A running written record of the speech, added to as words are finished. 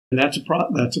And that's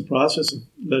a process of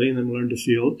letting them learn to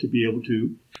feel, to be able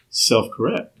to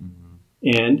self-correct.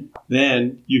 And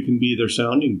then you can be their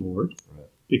sounding board,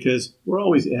 because we're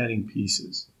always adding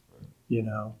pieces. You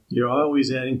know, you're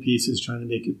always adding pieces, trying to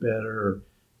make it better, or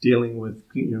dealing with,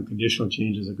 conditional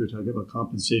changes, like we're talking about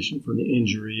compensation for the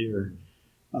injury, or,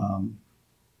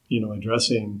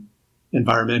 addressing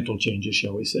environmental changes,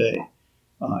 shall we say,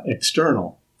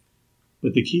 external.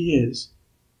 But the key is,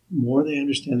 more they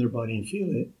understand their body and feel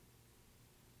it,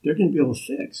 they're going to be able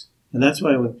to fix. And that's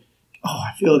why when,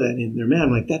 I feel that in their man,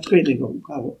 I'm like, that's great. And they go,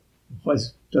 wow, why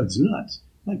is Doug's nuts?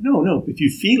 I'm like, no, if you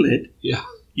feel it,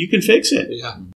 you can fix it. Yeah.